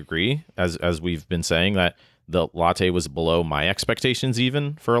 and I agree, as we've been saying, that the latte was below my expectations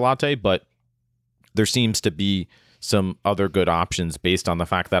even for a latte, but there seems to be some other good options based on the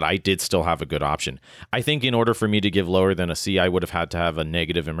fact that I did still have a good option. I think in order for me to give lower than a C, I would have had to have a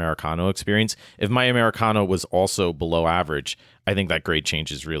negative Americano experience. If my Americano was also below average, I think that grade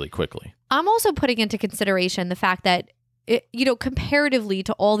changes really quickly. I'm also putting into consideration the fact that, comparatively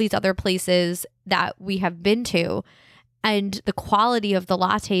to all these other places that we have been to, and the quality of the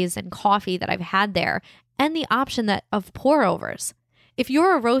lattes and coffee that I've had there, and the option of pour overs. If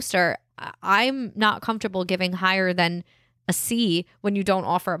you're a roaster, I'm not comfortable giving higher than a C when you don't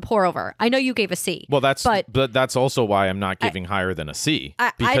offer a pour over. I know you gave a C. Well, but that's also why I'm not giving higher than a C,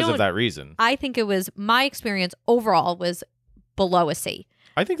 because of that reason. I think my experience overall was below a C.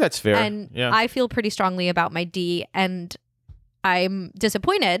 I think that's fair. And yeah. I feel pretty strongly about my D, and I'm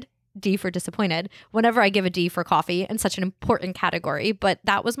disappointed, D for disappointed, whenever I give a D for coffee in such an important category. But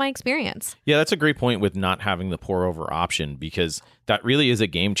that was my experience. Yeah, that's a great point with not having the pour over option, because that really is a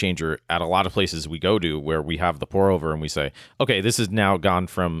game changer at a lot of places we go to where we have the pour over and we say, okay, this has now gone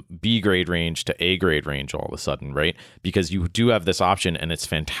from B grade range to A grade range all of a sudden, right? Because you do have this option and it's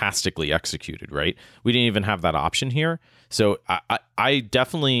fantastically executed, right? We didn't even have that option here. So I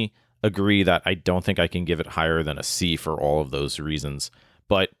definitely agree that I don't think I can give it higher than a C for all of those reasons.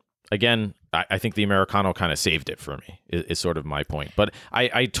 But again, I think the Americano kind of saved it for me, is sort of my point. But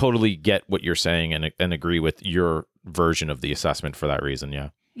I totally get what you're saying and agree with your version of the assessment for that reason, yeah.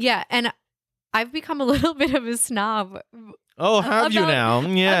 Yeah, and I've become a little bit of a snob. Oh, have you now?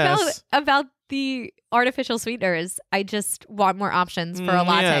 Yes. About the artificial sweeteners. I just want more options for a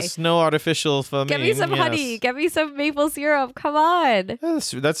latte. Yes, no artificial for me. Get me some honey. Get me some maple syrup. Come on.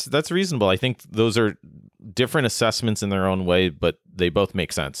 Yes, that's reasonable. I think those are different assessments in their own way, but they both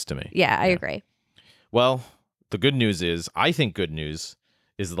make sense to me. Yeah, I agree. Well, the good news is, I think good news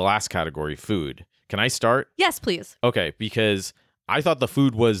is the last category, food. Can I start? Yes, please. Okay, because I thought the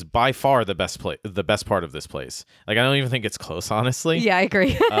food was by far the best part of this place. Like, I don't even think it's close, honestly. Yeah, I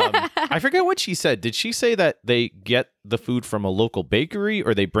agree. I forget what she said. Did she say that they get the food from a local bakery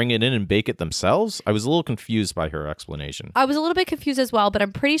or they bring it in and bake it themselves? I was a little confused by her explanation. I was a little bit confused as well, but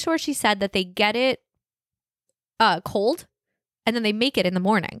I'm pretty sure she said that they get it cold and then they make it in the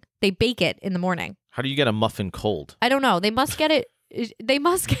morning. They bake it in the morning. How do you get a muffin cold? I don't know. They must get it. They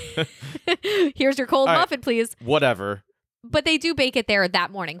must. Here's your cold muffin, please. Whatever. But they do bake it there that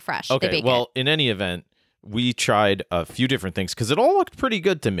morning fresh. Okay, well, in any event, we tried a few different things because it all looked pretty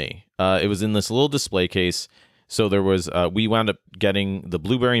good to me. It was in this little display case. So there was, we wound up getting the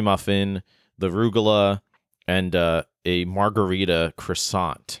blueberry muffin, the arugula, and a margarita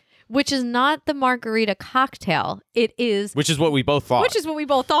croissant. which is not the margarita cocktail. It is. Which is what we both thought. Which is what we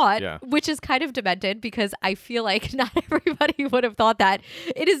both thought, Yeah. which is kind of demented because I feel like not everybody would have thought that.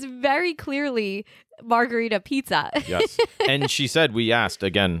 It is very clearly margarita pizza. Yes. And she said, we asked,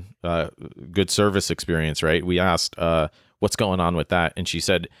 again, good service experience, right? We asked, what's going on with that? And she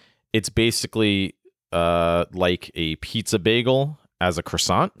said, it's basically like a pizza bagel as a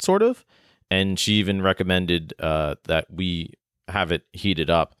croissant, sort of. And she even recommended that we have it heated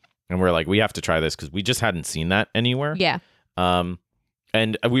up. And we're like, we have to try this because we just hadn't seen that anywhere. Yeah.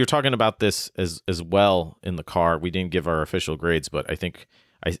 And we were talking about this as well in the car. We didn't give our official grades, but I think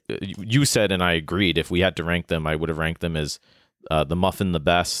you said, and I agreed, if we had to rank them, I would have ranked them as the muffin the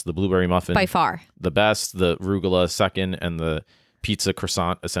best, the blueberry muffin By far. the best, the rugula second, and the pizza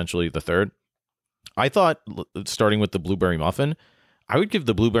croissant essentially the third. I thought, starting with the blueberry muffin, I would give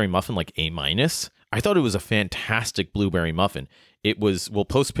the blueberry muffin like A-. I thought it was a fantastic blueberry muffin. It was, we'll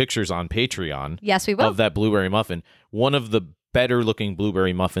post pictures on Patreon Yes, we will. of that blueberry muffin. One of the better looking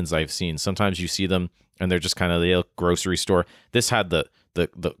blueberry muffins I've seen. Sometimes you see them and they're just kind of the grocery store. This had the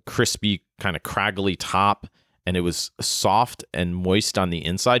crispy, kind of craggly top, and it was soft and moist on the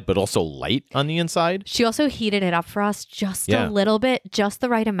inside, but also light on the inside. She also heated it up for us just Yeah. a little bit, just the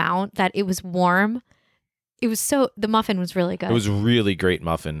right amount that it was warm. It was the muffin was really good. It was a really great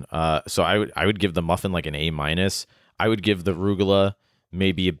muffin. So I would give the muffin like an A-. I would give the rugula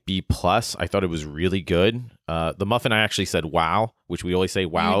maybe a B+. I thought it was really good. The muffin, I actually said wow, which we always say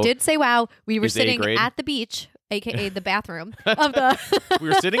wow. You did say wow. We were Is A sitting grade? at the beach, aka the bathroom of the. We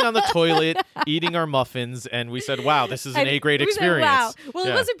were sitting on the toilet eating our muffins, and we said, wow, this is an And A-grade we said, experience. wow. Well,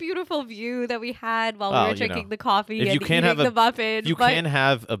 Yeah. it was a beautiful view that we had while Well, we were you drinking know, the coffee if and you can't eating have the muffin. You but, can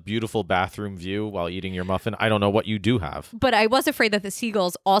have a beautiful bathroom view while eating your muffin. I don't know what you do have. But I was afraid that the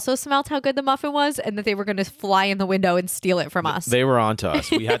seagulls also smelled how good the muffin was and that they were going to fly in the window and steal it from us. They were on to us.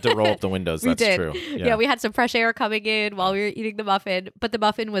 We had to roll up the windows. We That's did. true. Yeah, we had some fresh air coming in while we were eating the muffin, but the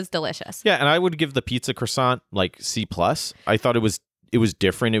muffin was delicious. Yeah, and I would give the pizza croissant like C+. I thought it was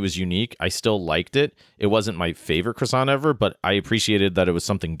different. It was unique. I still liked it. It wasn't my favorite croissant ever, but I appreciated that it was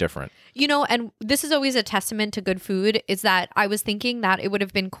something different. You know, and this is always a testament to good food, is that I was thinking that it would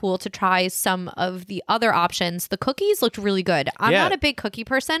have been cool to try some of the other options. The cookies looked really good. I'm Yeah. not a big cookie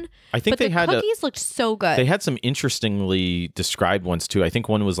person, I think but they the had cookies looked so good. they had some interestingly described ones too. I think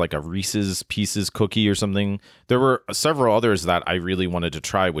one was like a Reese's Pieces cookie or something. There were several others that I really wanted to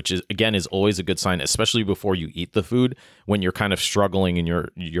try, which is always a good sign, especially before you eat the food, when you're kind of struggling in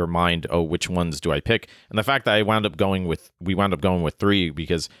your mind, oh, which ones do I pick? And the fact that we wound up going with 3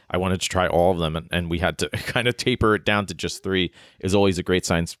 because I wanted to try all of them, and we had to kind of taper it down to just 3 is always a great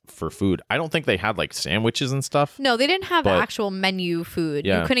sign for food. I don't think they had like sandwiches and stuff. No, they didn't have But- actual menu food.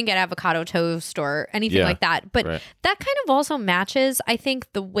 Yeah. You couldn't get avocado toast or anything Yeah, like that. But right. that kind of also matches, I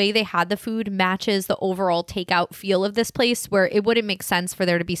think the way they had the food matches the overall takeout feel of this place, where it wouldn't make sense for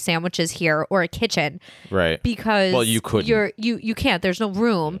there to be sandwiches here or a kitchen Right. because Well, you couldn't. you can't. There's no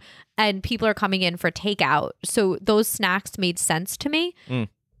room and people are coming in for takeout. So those snacks made sense to me. Mm.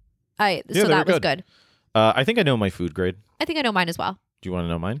 So Yeah, they that were was good. I think I know my food grade. I think I know mine as well. Do you want to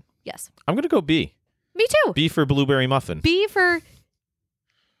know mine? Yes. I'm going to go B. Me too. B for blueberry muffin. B for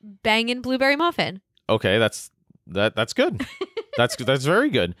bangin' blueberry muffin. Okay, that's good. That's very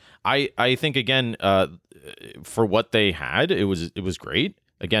good. I think again, for what they had, it was great.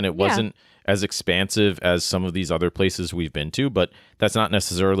 Again, it wasn't as expansive as some of these other places we've been to, but that's not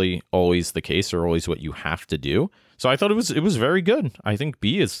necessarily always the case or always what you have to do. So I thought it was very good. I think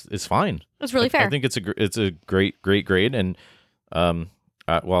B is fine. It was really fair. I think it's a great grade, and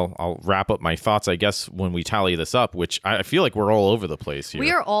well, I'll wrap up my thoughts, I guess, when we tally this up, which I feel like we're all over the place here.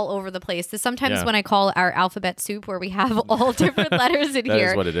 We are all over the place. This sometimes Yeah. when I call our alphabet soup, where we have all different letters in That here.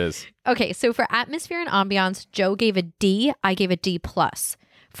 is what it is. Okay, so for atmosphere and ambiance, Joe gave a D. I gave a D plus.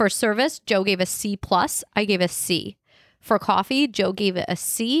 For service, Joe gave a C plus. I gave a C. For coffee, Joe gave it a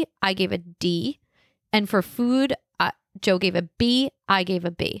C. I gave a D. And for food, Joe gave a B. I gave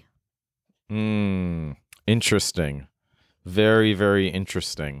a B. Interesting. Very, very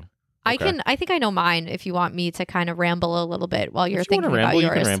interesting. Okay. I think I know mine. If you want me to kind of ramble a little bit while you're If you thinking want to ramble, about you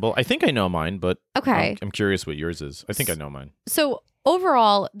yours. can ramble. I think I know mine, but Okay. I'm curious what yours is. I think I know mine. So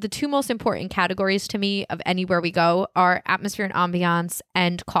overall, the two most important categories to me of anywhere we go are atmosphere and ambiance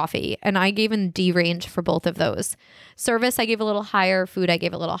and coffee. And I gave in D range for both of those. Service, I gave a little higher. Food, I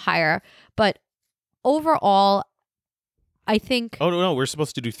gave a little higher. But overall, I think... Oh, no, we're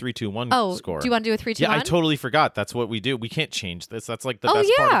supposed to do 3, 2, 1 score. Do you want to do a 3, 2, Yeah, 1? I totally forgot. That's what we do. We can't change this. That's like the Oh,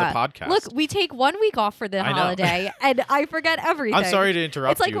 best yeah. part of the podcast. Look, we take 1 week off for the I know. holiday, and I forget everything. I'm sorry to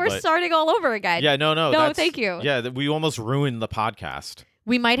interrupt It's like you, we're but- starting all over again. Yeah, no. No, that's- thank you. Yeah, we almost ruined the podcast.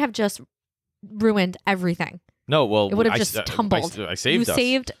 we might have just ruined everything. No, well, It would have just tumbled. I saved us.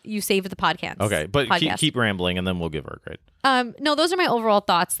 You saved the podcast. Okay, but podcast. keep rambling, and then we'll give our grade. No, those are my overall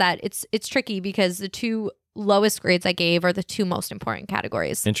thoughts. That it's tricky because the two lowest grades I gave are the two most important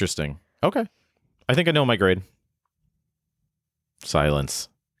categories. Interesting. Okay, I think I know my grade. Silence,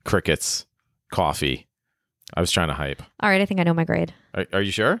 crickets, coffee. I was trying to hype. All right, I think I know my grade. Are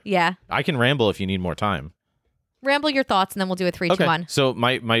you sure? Yeah. I can ramble if you need more time. Ramble your thoughts, and then we'll do a 3, 2, 1. So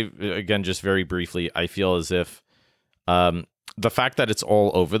my again, just very briefly, I feel as if the fact that it's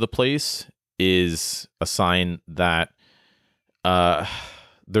all over the place is a sign that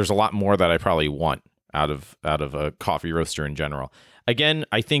there's a lot more that I probably want out of a coffee roaster in general. Again,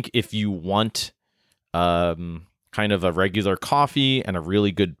 I think if you want kind of a regular coffee and a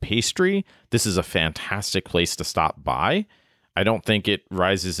really good pastry, this is a fantastic place to stop by. I don't think it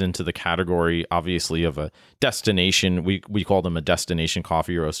rises into the category, obviously, of a destination. We call them a destination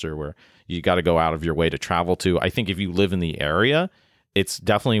coffee roaster where you got to go out of your way to travel to. I think if you live in the area, it's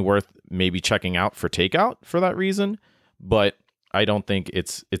definitely worth maybe checking out for takeout for that reason. But I don't think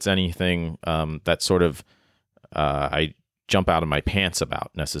it's anything that sort of I jump out of my pants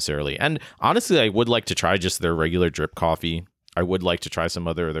about necessarily. And honestly, I would like to try just their regular drip coffee. I would like to try some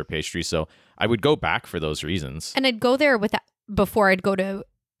other of their pastries. So I would go back for those reasons. And I'd go there before I'd go to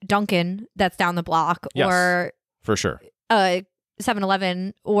Dunkin' that's down the block, Yes, or for sure.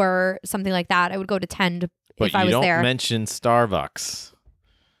 7-Eleven or something like that. I would go to Tend if I was But you there. don't mention Starbucks.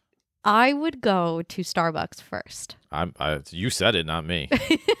 I would go to Starbucks first. You said it, not me.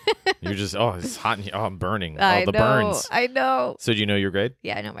 You're just, it's hot in here. Oh, I'm burning. I The know, burns. I know. So do you know your grade?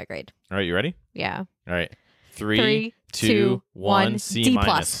 Yeah, I know my grade. All right, you ready? Yeah. All right. 3, 3, 2, 2, 1, 1, C D+.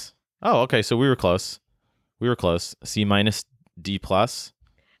 minus. Oh, okay. So we were close. C minus, D plus.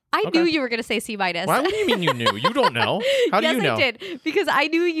 I Okay. knew you were going to say C minus. What do you mean you knew? You don't know. How do yes, you know? I did, because I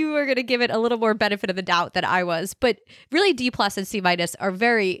knew you were going to give it a little more benefit of the doubt than I was. But really, D plus and C minus are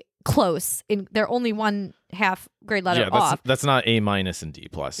very close. They're only 1/2 grade letter off. That's not A minus and D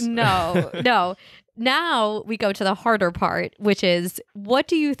plus. No, no. Now we go to the harder part, which is, what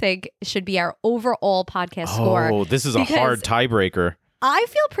do you think should be our overall podcast score? Oh, this is a Because hard tiebreaker. I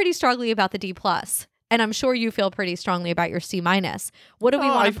feel pretty strongly about the D plus. And I'm sure you feel pretty strongly about your C minus. What do we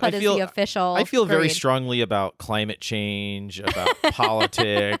want to put as the official? I feel very grade? strongly about climate change, about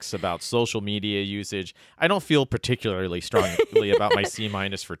politics, about social media usage. I don't feel particularly strongly about my C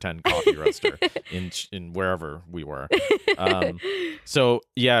minus for 10 coffee roaster in wherever we were. So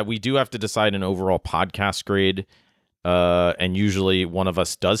yeah, we do have to decide an overall podcast grade. And usually one of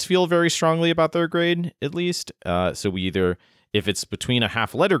us does feel very strongly about their grade, at least. So we either, if it's between a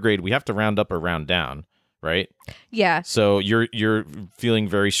half letter grade, we have to round up or round down, right? Yeah. So you're feeling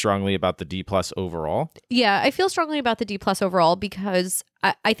very strongly about the D plus overall. Yeah, I feel strongly about the D plus overall because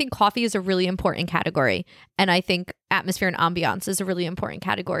I think coffee is a really important category. And I think atmosphere and ambiance is a really important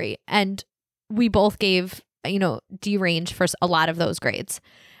category. And we both gave, D range for a lot of those grades.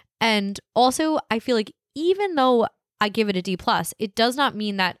 And also, I feel like even though I give it a D plus, it does not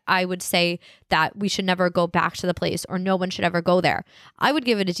mean that I would say that we should never go back to the place or no one should ever go there. I would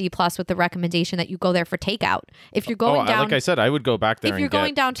give it a D plus with the recommendation that you go there for takeout. If you're going down, like I said, I would go back there. If you're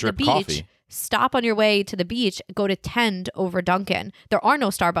going down to the beach, coffee. Stop on your way to the beach, go to Tend over Dunkin'. There are no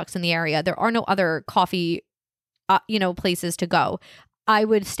Starbucks in the area. There are no other coffee, places to go. I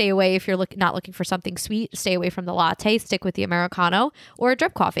would stay away if you're not looking for something sweet. Stay away from the latte. Stick with the Americano or a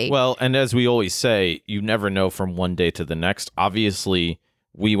drip coffee. Well, and as we always say, you never know from one day to the next. Obviously,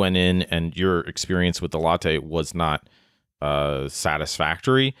 we went in and your experience with the latte was not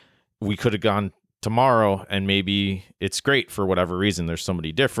satisfactory. We could have gone tomorrow and maybe it's great for whatever reason. There's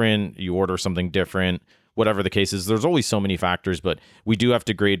somebody different. You order something different. Whatever the case is, there's always so many factors, but we do have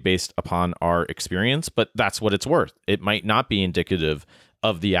to grade based upon our experience, but that's what it's worth. It might not be indicative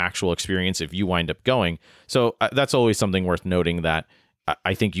of the actual experience if you wind up going. So that's always something worth noting, that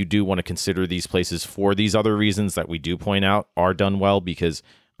I think you do want to consider these places for these other reasons that we do point out are done well, because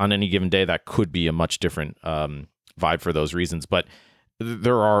on any given day, that could be a much different vibe for those reasons. But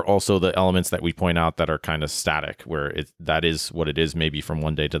there are also the elements that we point out that are kind of static, where that is what it is, maybe from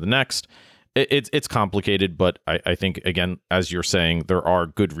one day to the next. It's complicated, but I think, again, as you're saying, there are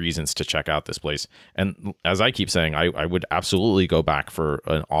good reasons to check out this place. And as I keep saying, I would absolutely go back for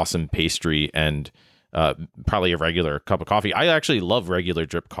an awesome pastry and probably a regular cup of coffee. I actually love regular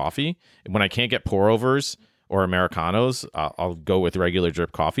drip coffee. When I can't get pour-overs or Americanos, I'll go with regular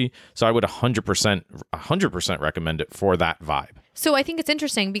drip coffee. So I would 100% recommend it for that vibe. So I think it's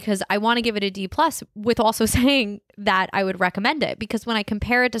interesting because I want to give it a D plus with also saying that I would recommend it, because when I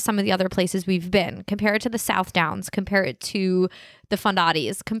compare it to some of the other places we've been, compare it to the South Downs, compare it to the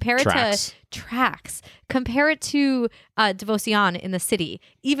Fondatis, compare it to Trax, compare it to Devoción in the city,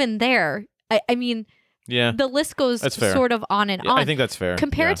 even there, I mean, yeah, the list goes sort of on and on. I think that's fair.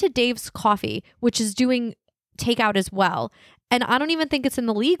 Compare it to Dave's Coffee, which is doing takeout as well. And I don't even think it's in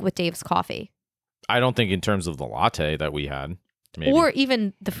the league with Dave's Coffee. I don't think in terms of the latte that we had. Maybe. Or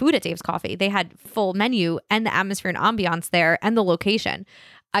even the food at Dave's Coffee. They had full menu and the atmosphere and ambiance there and the location.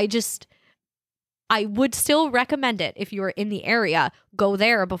 I would still recommend it if you were in the area. Go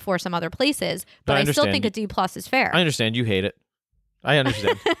there before some other places. But I still think a D plus is fair. I understand. You hate it. I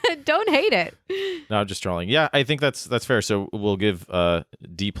understand. Don't hate it. No, I'm just trolling. Yeah, I think that's fair. So we'll give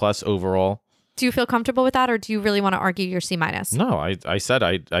D plus overall. Do you feel comfortable with that, or do you really want to argue your C minus? No, I said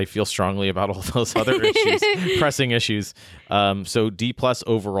I feel strongly about all those other issues, pressing issues. So D plus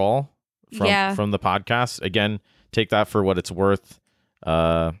overall from the podcast. Again, take that for what it's worth.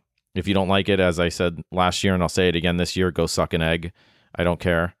 If you don't like it, as I said last year, and I'll say it again this year, go suck an egg. I don't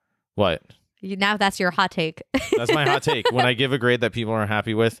care. What? Now that's your hot take. That's my hot take. When I give a grade that people aren't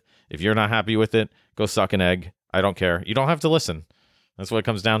happy with, if you're not happy with it, go suck an egg. I don't care. You don't have to listen. That's what it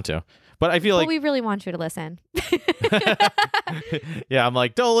comes down to. But I feel like we really want you to listen. Yeah, I'm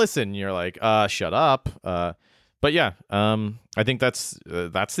like, don't listen. You're like, shut up. But yeah, I think that's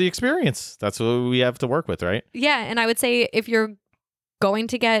the experience. That's what we have to work with, right? Yeah, and I would say if you're going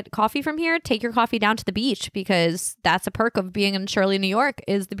to get coffee from here, take your coffee down to the beach, because that's a perk of being in Shirley, New York,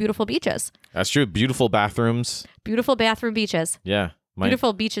 is the beautiful beaches. That's true. Beautiful bathrooms. Beautiful bathroom beaches. Yeah.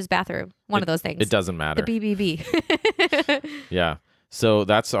 Beautiful beaches bathroom. One of those things. It doesn't matter. The BBB. Yeah. So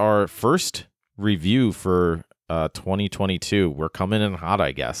that's our first review for 2022. We're coming in hot,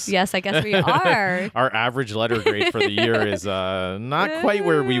 I guess. Yes, I guess we are. Our average letter grade for the year is not quite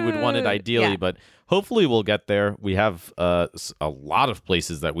where we would want it ideally, but hopefully we'll get there. We have a lot of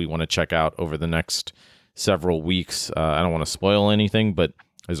places that we want to check out over the next several weeks. I don't want to spoil anything, but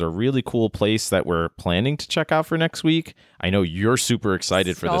there's a really cool place that we're planning to check out for next week. I know you're super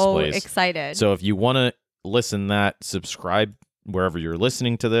excited for this place. Excited. So if you want to listen that, subscribe wherever you're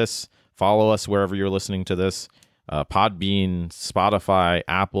listening to this. Follow us wherever you're listening to this. Podbean, Spotify,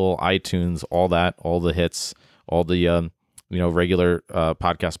 Apple, iTunes, all the hits, all the regular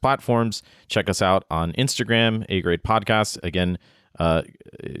podcast platforms. Check us out on Instagram, A Grade Podcast. Again,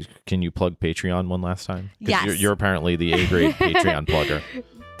 can you plug Patreon one last time? Yes. You're apparently the A Grade Patreon plugger.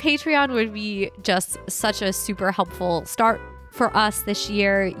 Patreon would be just such a super helpful start for us this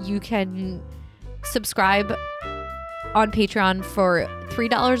year. You can subscribe on Patreon for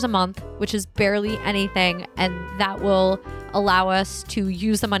 $3 a month, which is barely anything, and that will allow us to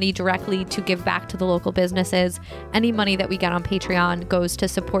use the money directly to give back to the local businesses. Any money that we get on Patreon goes to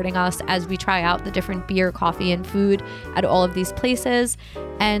supporting us as we try out the different beer, coffee, and food at all of these places,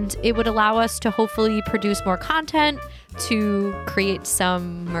 and it would allow us to hopefully produce more content, to create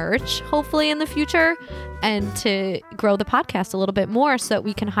some merch hopefully in the future, and to grow the podcast a little bit more so that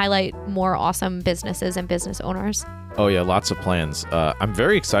we can highlight more awesome businesses and business owners. Oh yeah, lots of plans. I'm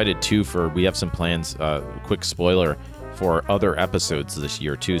very excited too we have some plans, quick spoiler, for other episodes this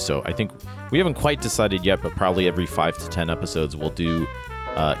year too. So I think we haven't quite decided yet, but probably every 5 to 10 episodes we'll do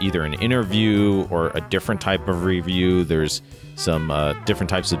either an interview or a different type of review. There's some different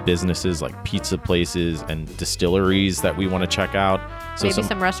types of businesses like pizza places and distilleries that we want to check out. So maybe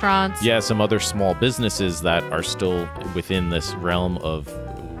some restaurants. Yeah, some other small businesses that are still within this realm of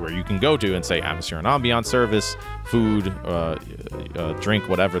where you can go to and say atmosphere and ambiance service, food, drink,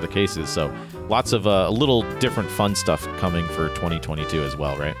 whatever the case is. So lots of a little different fun stuff coming for 2022 as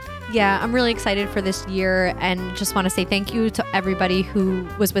well, right? Yeah, I'm really excited for this year, and just want to say thank you to everybody who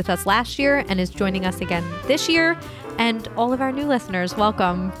was with us last year and is joining us again this year. And all of our new listeners,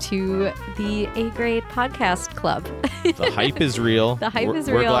 welcome to the A Grade Podcast Club. The hype is real. The hype is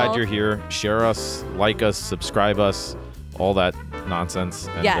real. We're glad you're here. Share us, like us, subscribe us, all that nonsense.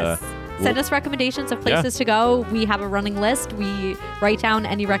 And, yes. Send us recommendations of places to go. We have a running list. We write down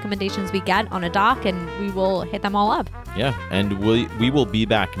any recommendations we get on a doc, and we will hit them all up. Yeah, and we will be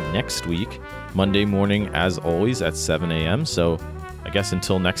back next week, Monday morning, as always, at 7 a.m. So I guess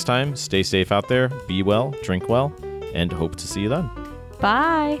until next time, stay safe out there, be well, drink well, and hope to see you then.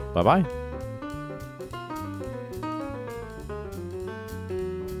 Bye. Bye-bye.